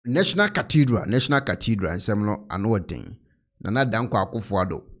National Cathedral nsɛm no ano den. Nana Danko Akufo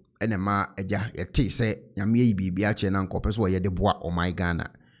Addo enema eja yete se nyame yi bibia ache na nkɔpɛ so yɛ de boa ɔman Ghana.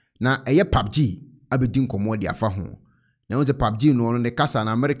 Na ɛyɛ Pep Gee abedi nkɔmɔ de afa ho. Na wo se Pep Gee no ne kasa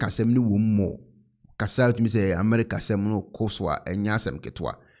na America sɛm ne wo mo. Kasa tumi se America sɛm no koswa enya asɛm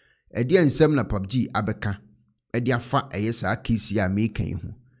ketwa. Ɛde nsɛm na Pep Gee abɛka. Ɛde afa ɛyɛ saa kesi a mekan yi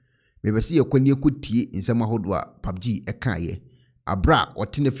ho. Mebɛsi yɛkɔni ekotie nsɛm ahodo a Pep Gee ɛka yɛ. Abra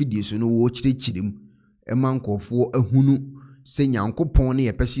wɔtena fidie so no wo kyerɛkyerɛm ɛma nkɔfoɔ ahunu sɛ Nyankopɔn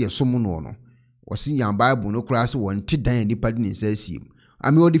ne yɛpɛse yɛsom no no. Wɔsi nya Bible no koraa sɛ wɔnte dan nipa de ne nsa asiem.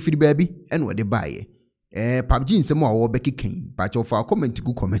 Ame wɔde fidi baabi ɛna wɔde baayɛ. Pep Gee nsɛm a wɔbɛkekan ba kyɛw fa comment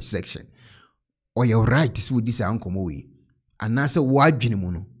gu comment section. Ɔyɛ right sɛ wodi saa nkɔmɔ we. Anaasɛ wɔadwene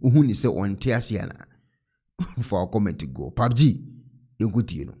mu no wohu ni sɛ ɔnte ase ana. Fa comment go. Pep Gee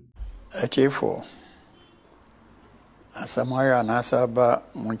yɛnkutie no. Achifo Asamoah Nasaba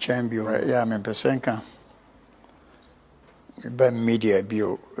Munchambi ya Mempesenka by media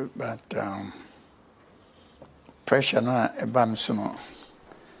bio, but pressure na ebam suno.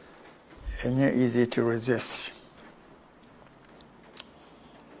 And easy to resist.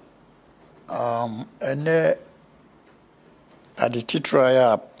 And at the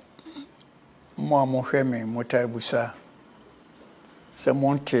titra mo mohemi mutaibusa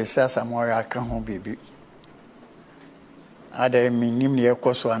someone taste Asamoah kan ho bibi. Ada minim ne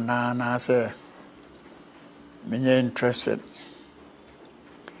ekoso na say me interested.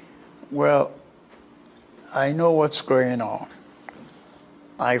 Well, I know what's going on.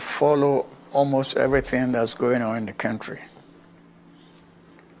 I follow almost everything that's going on in the country.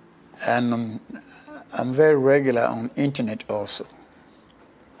 And I'm very regular on internet also.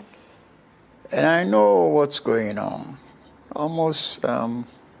 And I know what's going on. Almost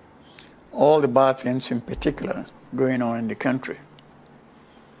all the bad things in particular going on in the country.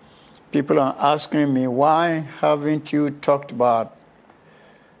 People are asking me, why haven't you talked about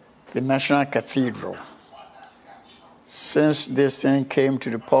the National Cathedral? Since this thing came to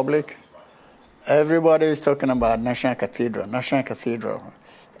the public, everybody is talking about National Cathedral, National Cathedral.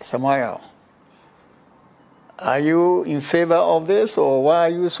 Samuel, are you in favor of this, or why are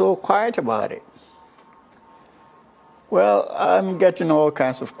you so quiet about it? Well, I'm getting all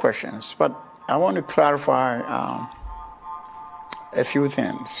kinds of questions, but I want to clarify a few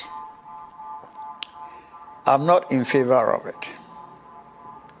things. I'm not in favor of it.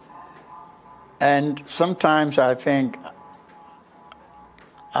 And sometimes I think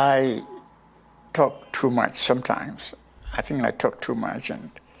I talk too much. Sometimes I think I talk too much, and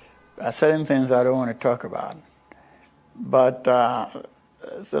there are certain things I don't want to talk about. But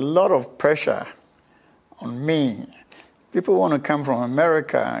there's a lot of pressure on me. People want to come from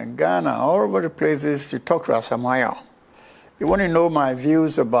America, Ghana, all over the places to talk to Asamoah. You want to know my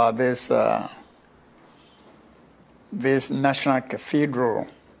views about this this National Cathedral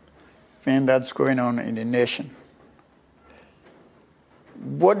thing that's going on in the nation.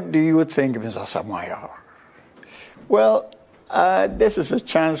 What do you think, Mr. Asamoah? Well, this is a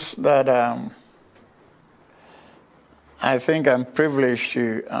chance that I think I'm privileged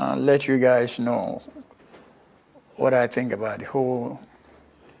to let you guys know what I think about the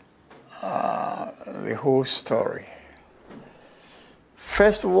whole story.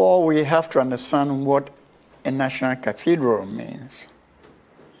 First of all, we have to understand what a national cathedral means.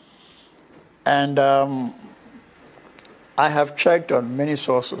 And I have checked on many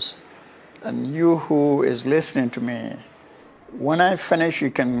sources, and you who is listening to me, when I finish,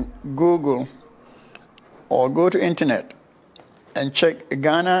 you can Google or go to internet and check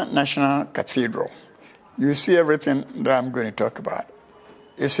Ghana National Cathedral. You see everything that I'm going to talk about.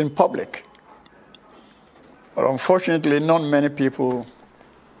 It's in public. But unfortunately, not many people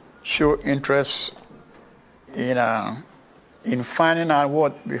show interest in finding out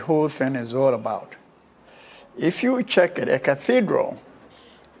what the whole thing is all about. If you check it, a cathedral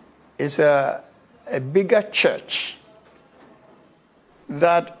is a bigger church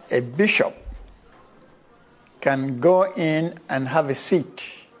that a bishop can go in and have a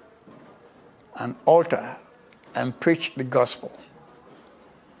seat, an altar, and preach the gospel.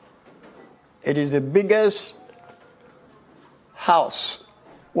 It is the biggest house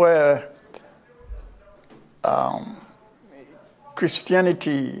where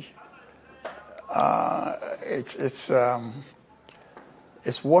Christianity it's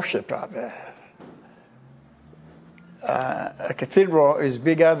worshipped out there. A cathedral is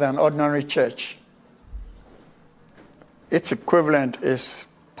bigger than ordinary church. Its equivalent is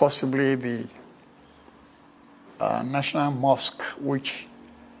possibly the national mosque, which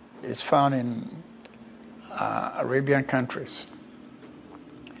is found in Arabian countries.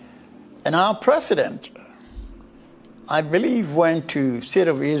 And our president, I believe, went to State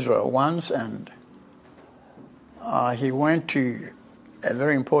of Israel once, and he went to a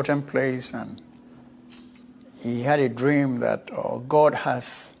very important place, and he had a dream that God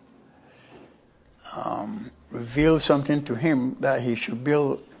has revealed something to him that he should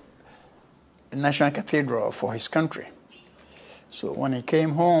build a national cathedral for his country. So when he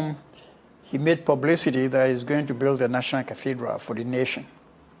came home, he made publicity that he's going to build a national cathedral for the nation.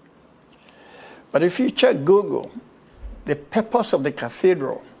 But if you check Google, the purpose of the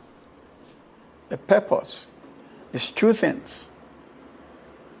cathedral, the purpose is two things.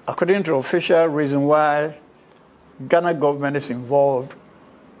 According to the official reason why Ghana government is involved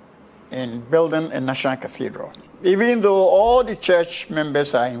in building a national cathedral, even though all the church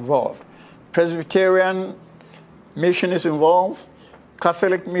members are involved. Presbyterian mission is involved,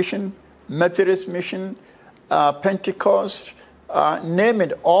 Catholic mission, Methodist mission, Pentecost, name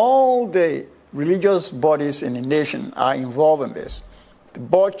it, all the religious bodies in the nation are involved in this. The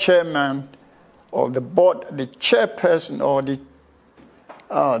board chairman or the board, the chairperson or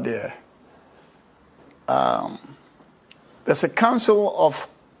there's a council of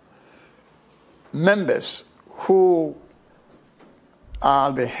members who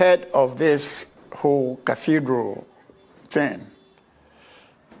are the head of this whole cathedral thing.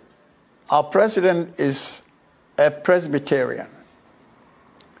 Our president is a Presbyterian.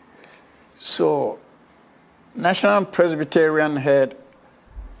 So, National Presbyterian head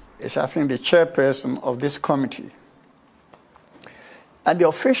is, I think, the chairperson of this committee. And the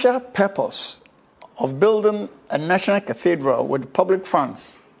official purpose of building a national cathedral with public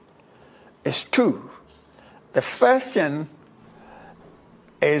funds is two. The first thing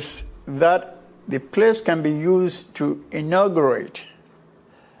is that the place can be used to inaugurate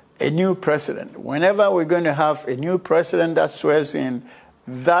a new president. Whenever we're going to have a new president that swears in,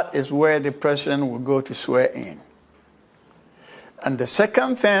 that is where the president will go to swear in. And the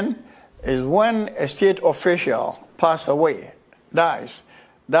second thing is when a state official passes away, dies,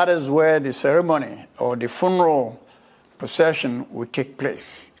 that is where the ceremony or the funeral procession will take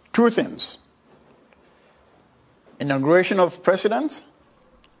place. Two things: inauguration of presidents,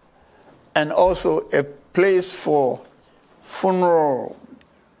 and also a place for funeral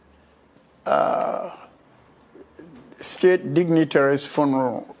state dignitaries'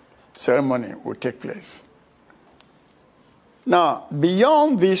 funeral ceremony will take place. Now,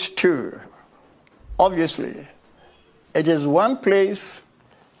 beyond these two, obviously, it is one place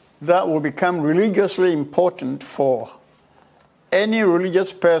that will become religiously important for any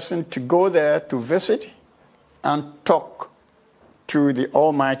religious person to go there to visit and talk to the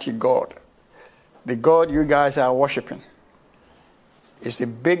Almighty God. The God you guys are worshiping is the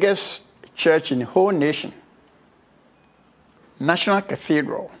biggest church in the whole nation. National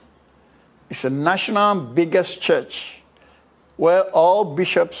Cathedral is a national biggest church where all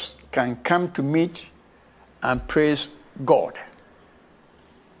bishops can come to meet and praise God.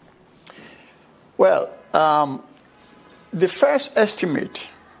 Well, the first estimate,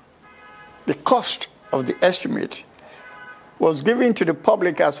 the cost of the estimate, was given to the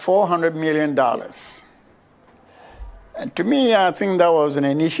public as $400 million. And to me, I think that was an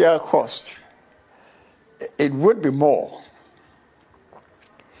initial cost. It would be more.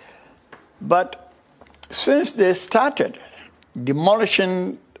 But since they started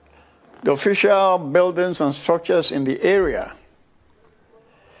demolishing the official buildings and structures in the area,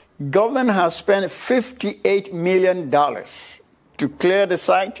 government has spent $58 million to clear the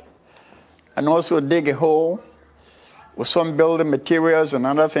site and also dig a hole with some building materials and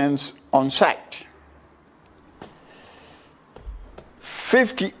other things on site.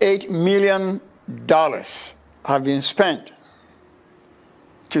 $58 million have been spent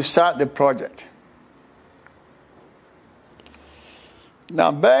to start the project.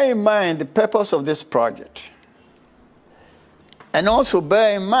 Now, bear in mind the purpose of this project. And also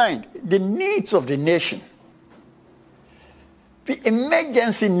bear in mind the needs of the nation. The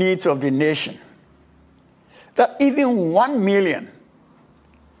emergency needs of the nation. That even 1 million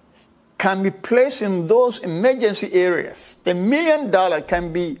can be placed in those emergency areas. $1 million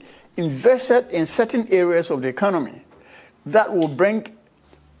can be invested in certain areas of the economy that will bring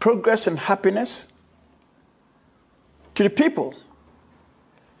progress and happiness to the people.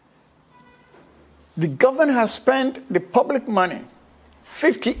 The government has spent the public money,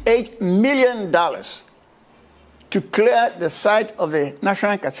 $58 million, to clear the site of the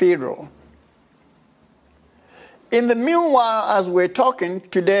National Cathedral. In the meanwhile, as we're talking,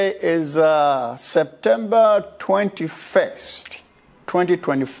 today is September 21st,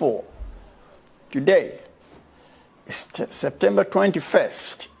 2024. Today is September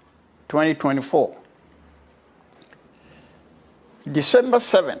 21st, 2024. December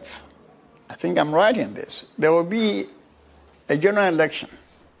 7th, I think I'm right in this, there will be a general election.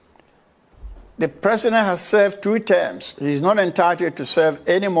 The president has served 2 terms. He's not entitled to serve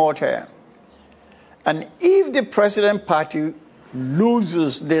any more term. And if the president party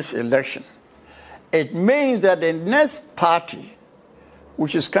loses this election, it means that the next party,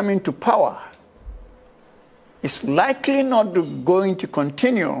 which is coming to power, is likely not going to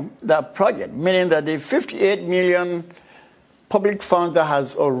continue that project, meaning that the 58 million public funds that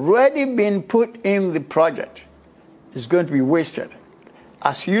has already been put in the project is going to be wasted.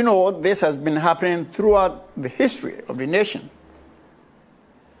 As you know, this has been happening throughout the history of the nation.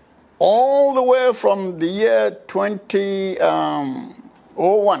 All the way from the year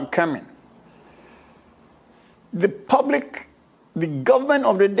 2001 coming. The government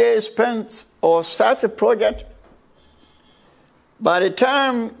of the day spends or starts a project. By the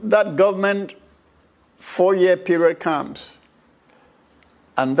time that government 4-year period comes,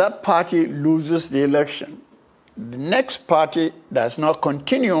 and that party loses the election, the next party does not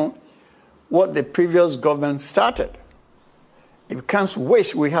continue what the previous government started. It becomes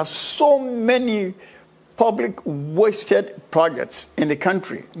waste. We have so many public wasted projects in the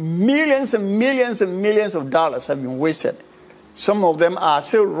country. Millions and millions and millions of dollars have been wasted. Some of them are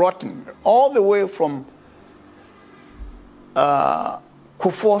still rotten, all the way from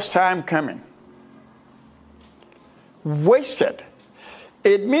Kufuor's time coming. Wasted.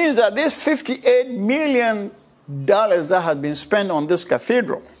 It means that this $58 million that has been spent on this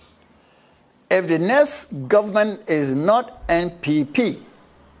cathedral, if the next government is not NPP,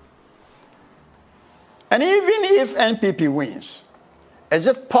 and even if NPP wins, is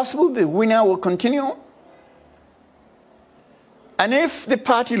it possible the winner will continue? And if the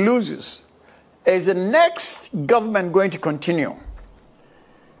party loses, is the next government going to continue?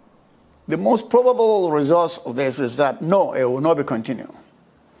 The most probable result of this is that no, it will not be continued.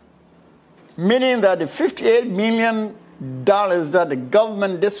 Meaning that the $58 million that the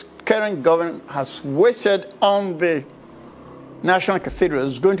government, this current government, has wasted on the National Cathedral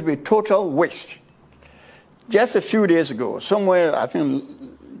is going to be total waste. Just a few days ago, somewhere, I think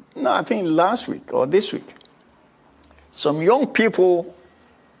last week or this week, some young people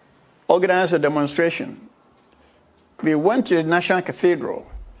organized a demonstration. They went to the National Cathedral.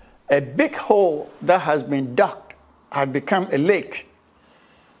 A big hole that has been dug had become a lake.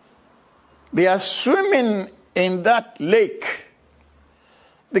 They are swimming in that lake.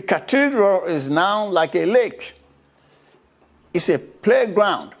 The cathedral is now like a lake. It's a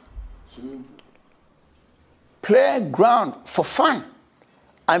playground. Playground for fun.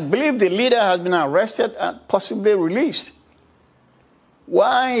 I believe the leader has been arrested and possibly released.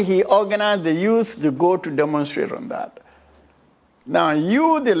 Why he organized the youth to go to demonstrate on that. Now,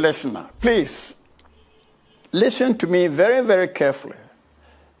 you, the listener, please listen to me very, very carefully.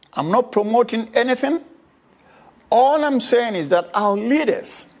 I'm not promoting anything. All I'm saying is that our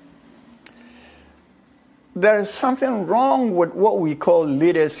leaders, there is something wrong with what we call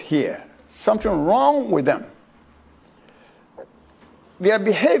leaders here. Something wrong with them. Their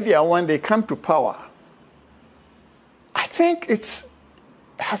behavior when they come to power, I think it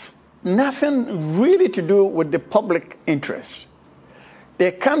has nothing really to do with the public interest.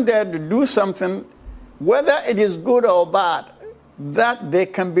 They come there to do something, whether it is good or bad, that they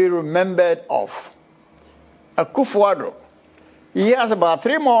can be remembered of. Akufo Addo, he has about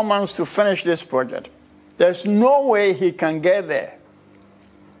 3 more months to finish this project. There's no way he can get there.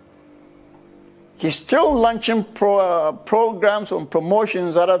 He's still launching programs on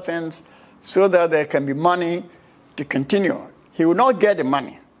promotions, other things, so that there can be money to continue. He will not get the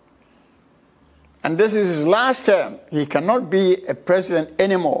money. And this is his last term. He cannot be a president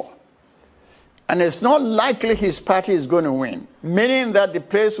anymore. And it's not likely his party is going to win, meaning that the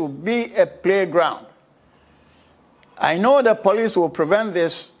place will be a playground. I know the police will prevent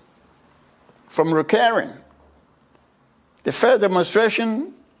this from recurring. The first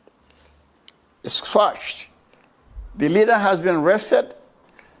demonstration is squashed. The leader has been arrested,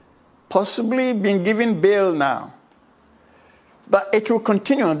 possibly been given bail now. But it will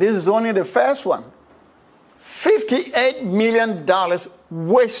continue. This is only the first one. $58 million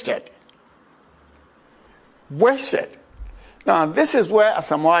wasted. Wasted. Now, this is where,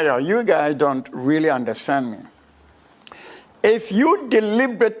 Asamoah, you guys don't really understand me. If you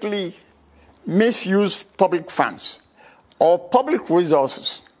deliberately misuse public funds or public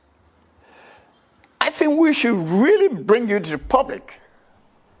resources, I think we should really bring you to the public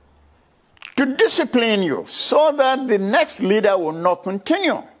to discipline you so that the next leader will not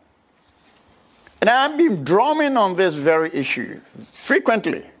continue. And I've been drumming on this very issue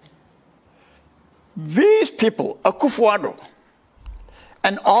frequently. these people, Akufo-Addo,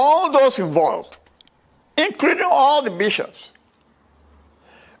 and all those involved, including all the bishops,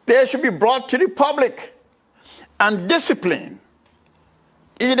 they should be brought to the public and disciplined.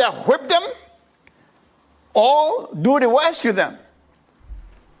 Either whip them or do the worst to them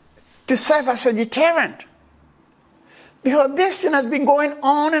to serve as a deterrent. Because this thing has been going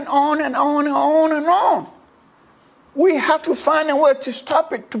on and on and on and on and on. We have to find a way to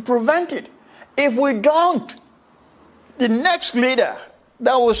stop it, to prevent it. If we don't, the next leader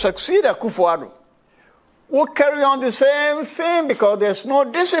that will succeed Akufo-Addo will carry on the same thing because there's no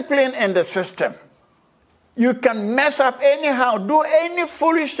discipline in the system. You can mess up anyhow, do any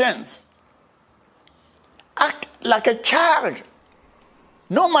foolish things. Act like a child.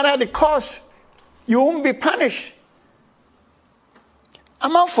 No matter the cost, you won't be punished.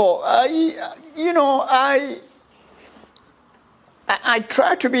 I'm up for, I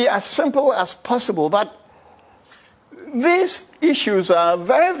try to be as simple as possible, but these issues are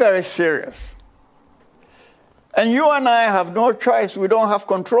very, very serious. And you and I have no choice. We don't have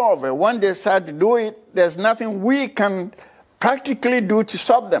control of it. When they start to do it, there's nothing we can practically do to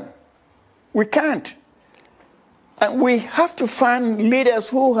stop them. We can't. And we have to find leaders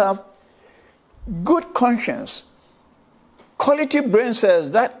who have good conscience, quality brain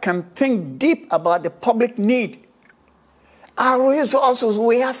cells that can think deep about the public need. Our resources,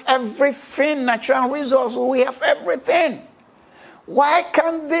 we have everything, natural resources, we have everything. Why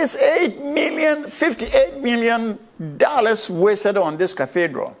can't this $58 million wasted on this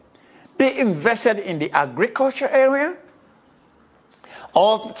cathedral be invested in the agriculture area?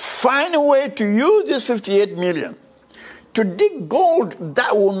 Or find a way to use this $58 million to dig gold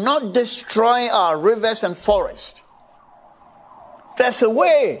that will not destroy our rivers and forests. There's a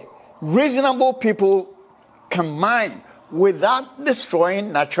way reasonable people can mine without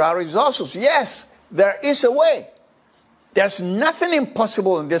destroying natural resources. Yes, there is a way. There's nothing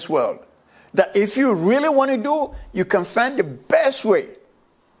impossible in this world. That if you really want to do, you can find the best way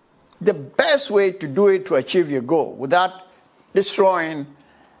to do it to achieve your goal without destroying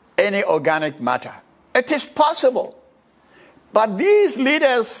any organic matter. It is possible. But these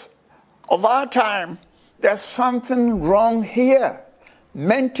leaders of our time, there's something wrong here.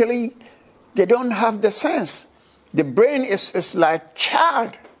 Mentally, they don't have the sense. The brain is like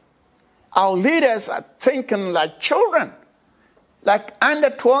child. Our leaders are thinking like children, like under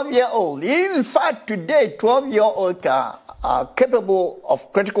 12-year-old. In fact, today, 12-year-olds are capable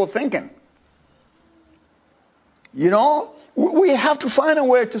of critical thinking. You know, we have to find a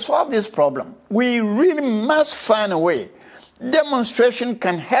way to solve this problem. We really must find a way. Demonstration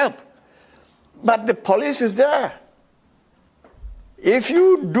can help, but the police is there. If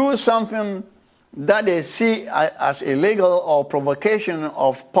you do something that they see as illegal or provocation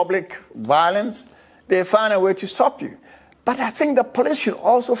of public violence, they find a way to stop you. But I think the police should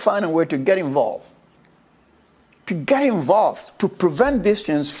also find a way to get involved. To prevent these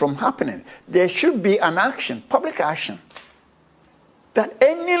things from happening. There should be an action, public action, that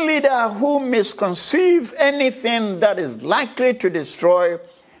any leader who misconceives anything that is likely to destroy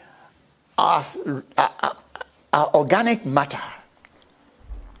our organic matter,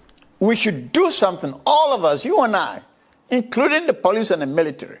 we should do something, all of us, you and I, including the police and the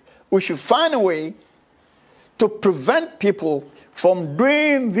military. We should find a way to prevent people from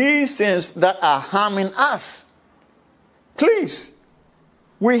doing these things that are harming us. Please,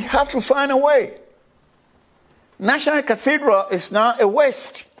 we have to find a way. National Cathedral is now a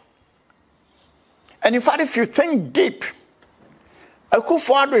waste. And in fact, if you think deep,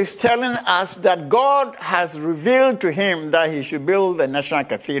 Akufo-Addo is telling us that God has revealed to him that he should build a national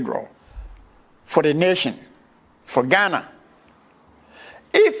cathedral for the nation, for Ghana.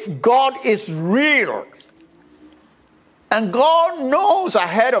 If God is real, and God knows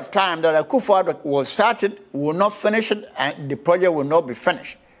ahead of time that Akufo-Addo will start it, will not finish it, and the project will not be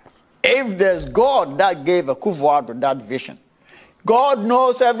finished. If there's God that gave Akufo-Addo that vision, God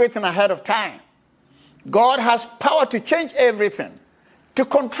knows everything ahead of time. God has power to change everything, to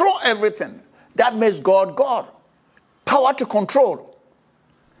control everything. That makes God God. Power to control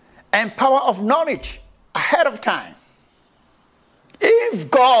and power of knowledge ahead of time. If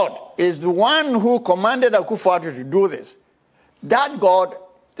God is the one who commanded Akufo-Addo to do this, that God,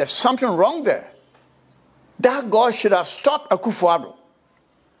 there's something wrong there. That God should have stopped Akufo-Addo,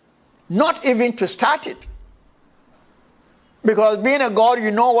 not even to start it. Because being a God,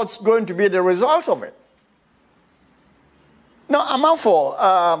 you know what's going to be the result of it. Now, I'm out for,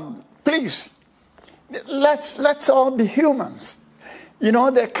 please, let's all be humans. You know,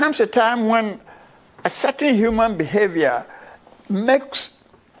 there comes a time when a certain human behavior makes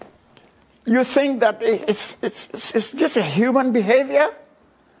You think that it's just a human behavior?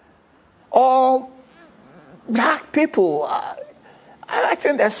 Or black people, I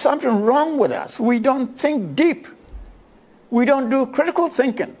think there's something wrong with us. We don't think deep. We don't do critical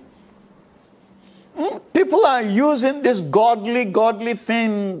thinking. People are using this godly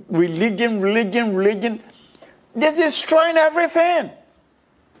thing, religion. They're destroying everything.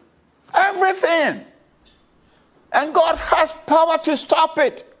 Everything. And God has power to stop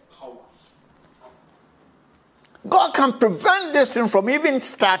it. God can prevent this thing from even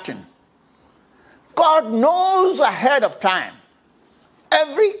starting. God knows ahead of time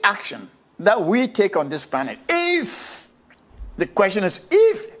every action that we take on this planet. If, the question is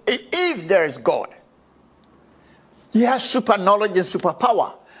if there is God. He has super knowledge and super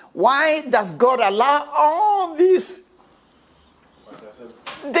power. Why does God allow all this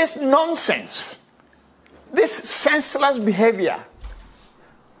nonsense, this senseless behavior?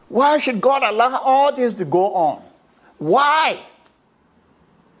 Why should God allow all this to go on? Why?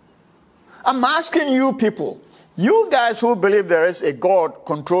 I'm asking you people, you guys who believe there is a God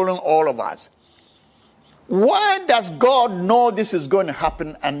controlling all of us, why does God know this is going to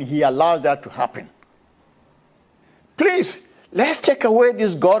happen and he allows that to happen? Please, let's take away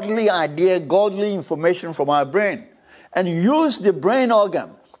this godly idea, godly information from our brain and use the brain organ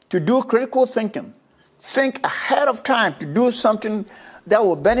to do critical thinking. Think ahead of time to do something that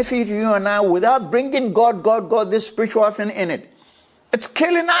will benefit you and I without bringing God, this spiritual thing in it. It's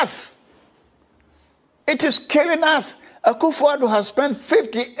killing us. It is killing us. Akufo-Addo has spent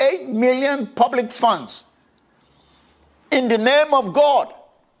 58 million public funds in the name of God,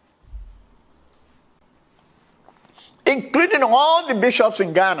 including all the bishops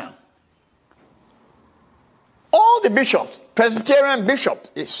in Ghana. All the bishops, Presbyterian bishop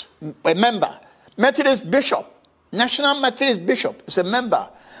is a member, Methodist bishop, National Methodist bishop is a member,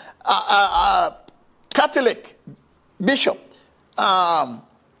 Catholic bishop, all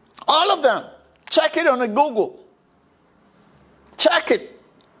of them. Check it on the Google. Check it.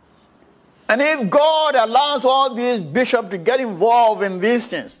 And if God allows all these bishops to get involved in these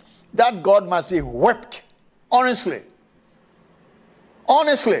things, that God must be whipped. Honestly.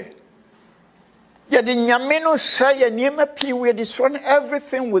 Honestly. Yeah, the Nyamino say we are destroying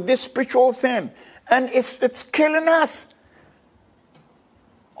everything with this spiritual thing. And it's killing us.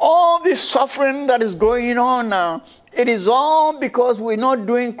 All this suffering that is going on now, it is all because we're not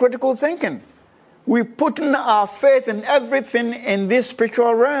doing critical thinking. We're putting our faith in everything in this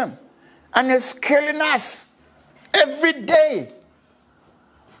spiritual realm. And it's killing us every day.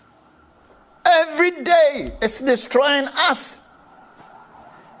 Every day it's destroying us.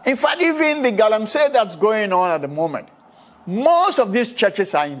 In fact, even the galamsey that's going on at the moment, most of these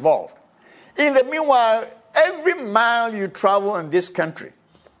churches are involved. In the meanwhile, every mile you travel in this country,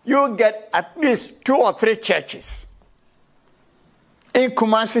 you get at least 2 or 3 churches. In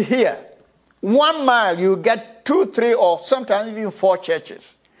Kumasi here, 1 mile you get 2, 3, or sometimes even 4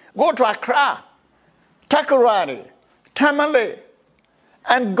 churches. Go to Accra, Takoradi, Tamale,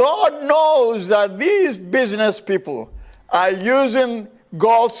 and God knows that these business people are using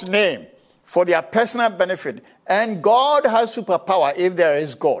God's name for their personal benefit. And God has superpower if there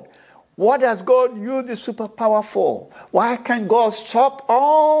is God. What does God use the superpower for? Why can't God stop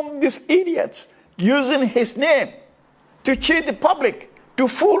all these idiots using his name to cheat the public, to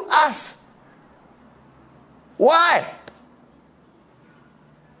fool us? Why?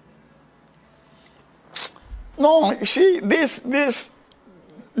 No, you see, this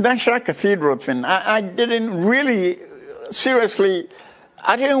National Cathedral thing, I didn't really, seriously,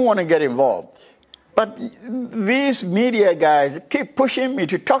 I didn't want to get involved. But these media guys keep pushing me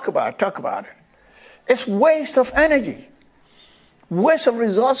to talk about it. It's waste of energy, waste of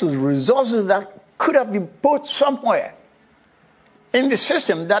resources that could have been put somewhere in the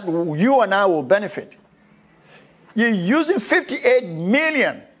system that you and I will benefit. You're using 58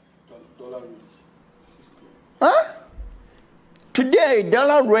 million. Dollar rate. Huh? Today,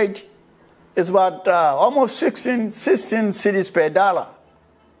 dollar rate is about almost 16 cedis per dollar.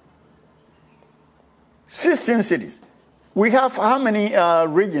 16 cities. We have how many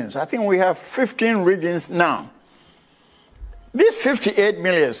regions? I think we have 15 regions now. These 58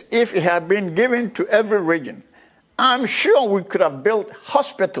 million, if it had been given to every region, I'm sure we could have built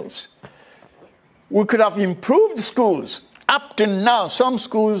hospitals. We could have improved schools. Up to now, some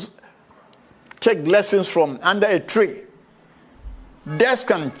schools take lessons from under a tree.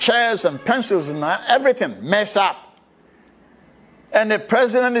 Desks and chairs and pencils and everything messed up. And the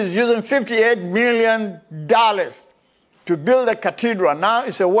president is using $58 million to build a cathedral. Now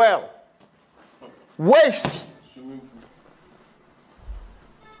it's a well. Waste.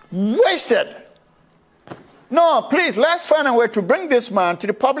 Wasted. No, please, let's find a way to bring this man to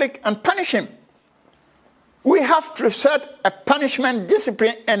the public and punish him. We have to set a punishment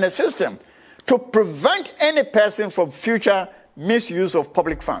discipline and a system to prevent any person from future misuse of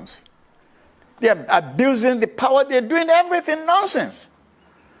public funds. They are abusing the power. They're doing everything nonsense.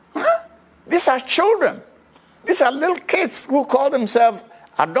 Huh? These are children. These are little kids who call themselves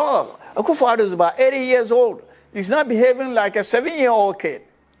adults. Akufo Addo is about 80 years old. He's not behaving like a 7-year-old kid.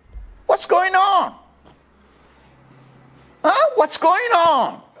 What's going on? Huh? What's going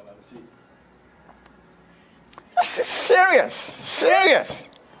on? This is serious. Serious.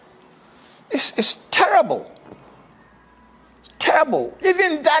 It's terrible. Terrible.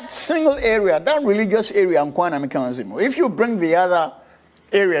 Even that single area, that religious area, if you bring the other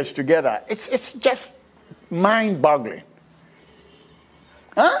areas together, it's just mind-boggling.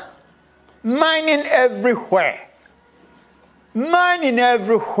 Huh? Mining everywhere. Mining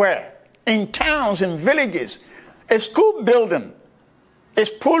everywhere. In towns and villages. A school building is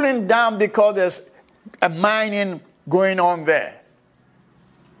pulling down because there's a mining going on there.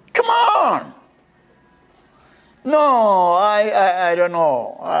 Come on. No, I don't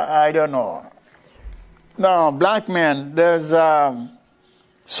know. I don't know. No, black men, there's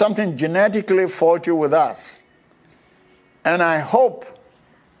something genetically faulty with us. And I hope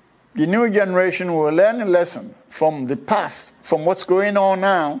the new generation will learn a lesson from the past, from what's going on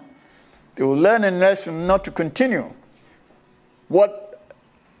now. They will learn a lesson not to continue what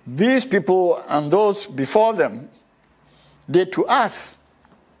these people and those before them did to us.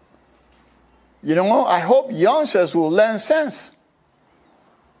 You know, I hope youngsters will learn sense.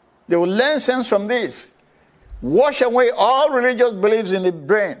 They will learn sense from this. Wash away all religious beliefs in the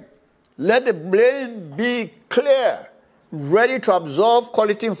brain. Let the brain be clear, ready to absorb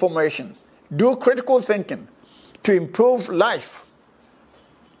quality information. Do critical thinking to improve life.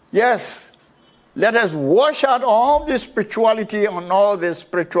 Yes, let us wash out all this spirituality and all this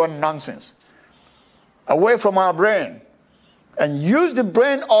spiritual nonsense away from our brain and use the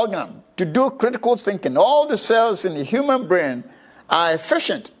brain organ to do critical thinking. All the cells in the human brain are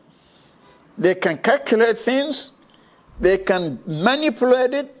efficient. They can calculate things, they can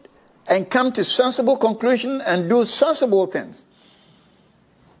manipulate it and come to sensible conclusion and do sensible things.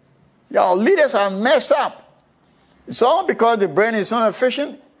 Our leaders are messed up. It's all because the brain is not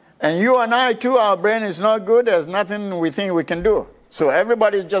efficient. And you and I, too, our brain is not good. There's nothing we think we can do. So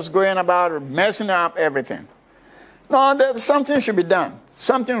everybody's just going about messing up everything. No, something should be done.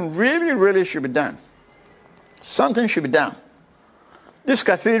 Something really, really should be done. Something should be done. This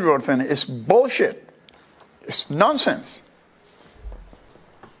cathedral thing is bullshit. It's nonsense.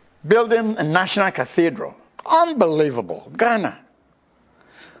 Building a national cathedral. Unbelievable. Ghana.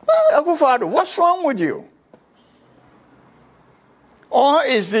 Well, Akufo Addo, what's wrong with you? Or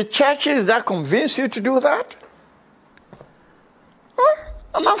is the churches that convince you to do that? Huh?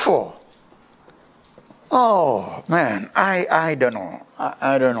 I'm not for. Oh, man, I don't know.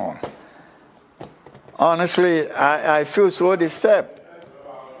 I don't know. Honestly, I feel so disturbed.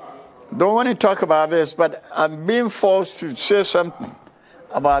 Don't want to talk about this, but I'm being forced to say something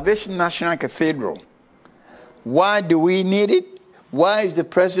about this national cathedral. Why do we need it? Why is the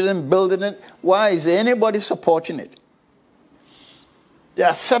president building it? Why is anybody supporting it? There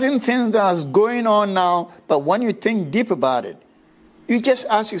are certain things that are going on now, but when you think deep about it, you just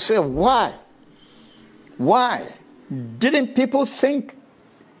ask yourself, why? Why? Didn't people think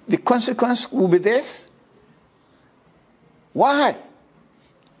the consequence will be this? Why?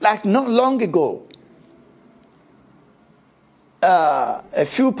 Like not long ago, a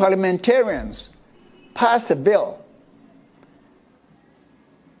few parliamentarians passed a bill,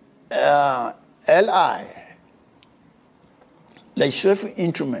 LI, legislative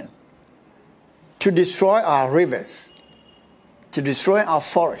instrument, to destroy our rivers, to destroy our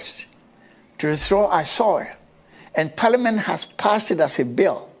forests, to destroy our soil. And Parliament has passed it as a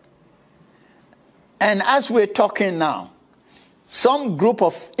bill. And as we're talking now, some group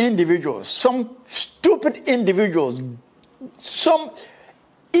of individuals, some stupid individuals, some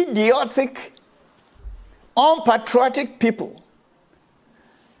idiotic, unpatriotic people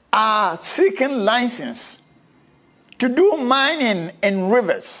are seeking license to do mining in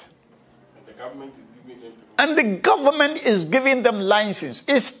rivers. And the government is giving them license,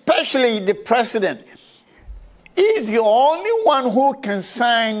 especially the president. He's the only one who can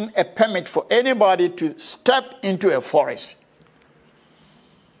sign a permit for anybody to step into a forest.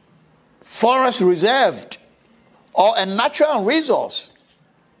 Forest reserved or a natural resource.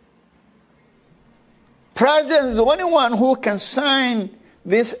 President is the only one who can sign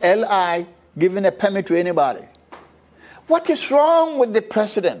this LI giving a permit to anybody. What is wrong with the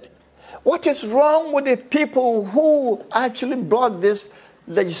president? What is wrong with the people who actually brought this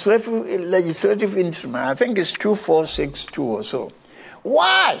legislative instrument? I think it's 2462 or so.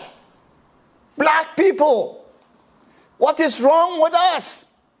 Why? Black people. What is wrong with us?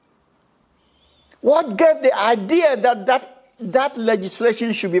 What gave the idea that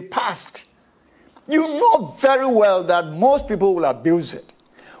legislation should be passed? You know very well that most people will abuse it.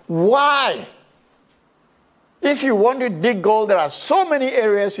 Why? If you want to dig gold, there are so many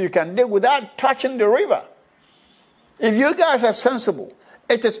areas you can dig without touching the river. If you guys are sensible,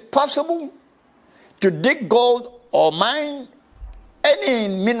 it is possible to dig gold or mine any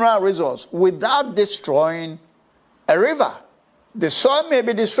mineral resource without destroying a river. The soil may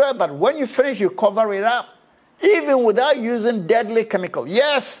be destroyed, but when you finish, you cover it up, even without using deadly chemical.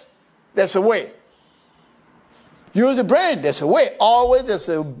 Yes, there's a way. Use the brain, there's a way. Always there's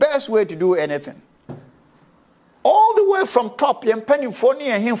the best way to do anything. All the way from top,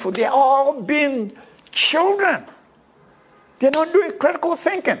 they're all being children. They're not doing critical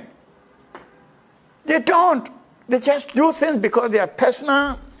thinking. They don't. They just do things because their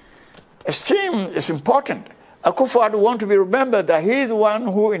personal esteem is important. Akuffo Addo wants to be remembered that he's the one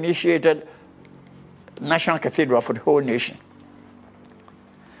who initiated National Cathedral for the whole nation.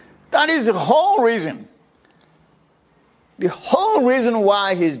 That is the whole reason. The whole reason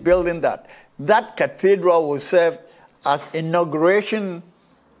why he's building that. That cathedral will serve as inauguration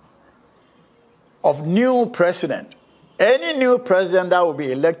of new president. Any new president that will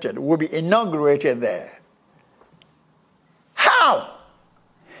be elected will be inaugurated there. How?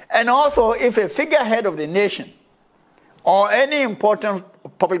 And also, if a figurehead of the nation or any important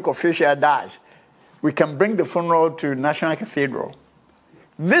public official dies, we can bring the funeral to National Cathedral.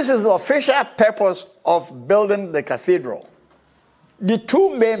 This is the official purpose of building the cathedral. The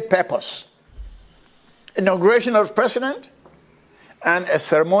two main purposes: inauguration of the president and a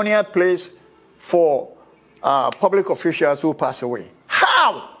ceremonial place for public officials who pass away.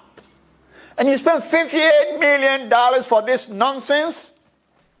 How? And you spend $58 million for this nonsense?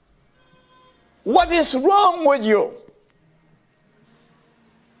 What is wrong with you?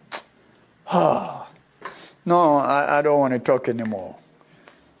 No, I don't want to talk anymore.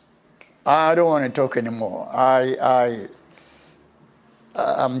 I don't want to talk anymore.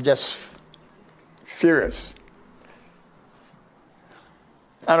 I'm just furious.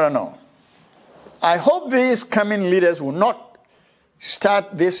 I don't know. I hope these coming leaders will not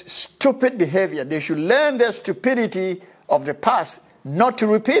start this stupid behavior. They should learn the stupidity of the past, not to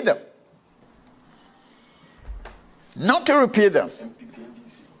repeat them. Not to repeat them.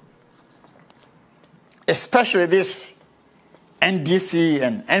 Especially this NDC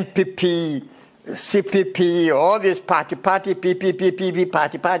and NPP, CPP, all this party, PPP,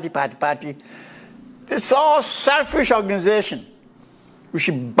 party. This all selfish organization. We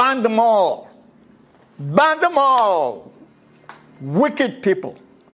should ban them all. Ban them all. Wicked people.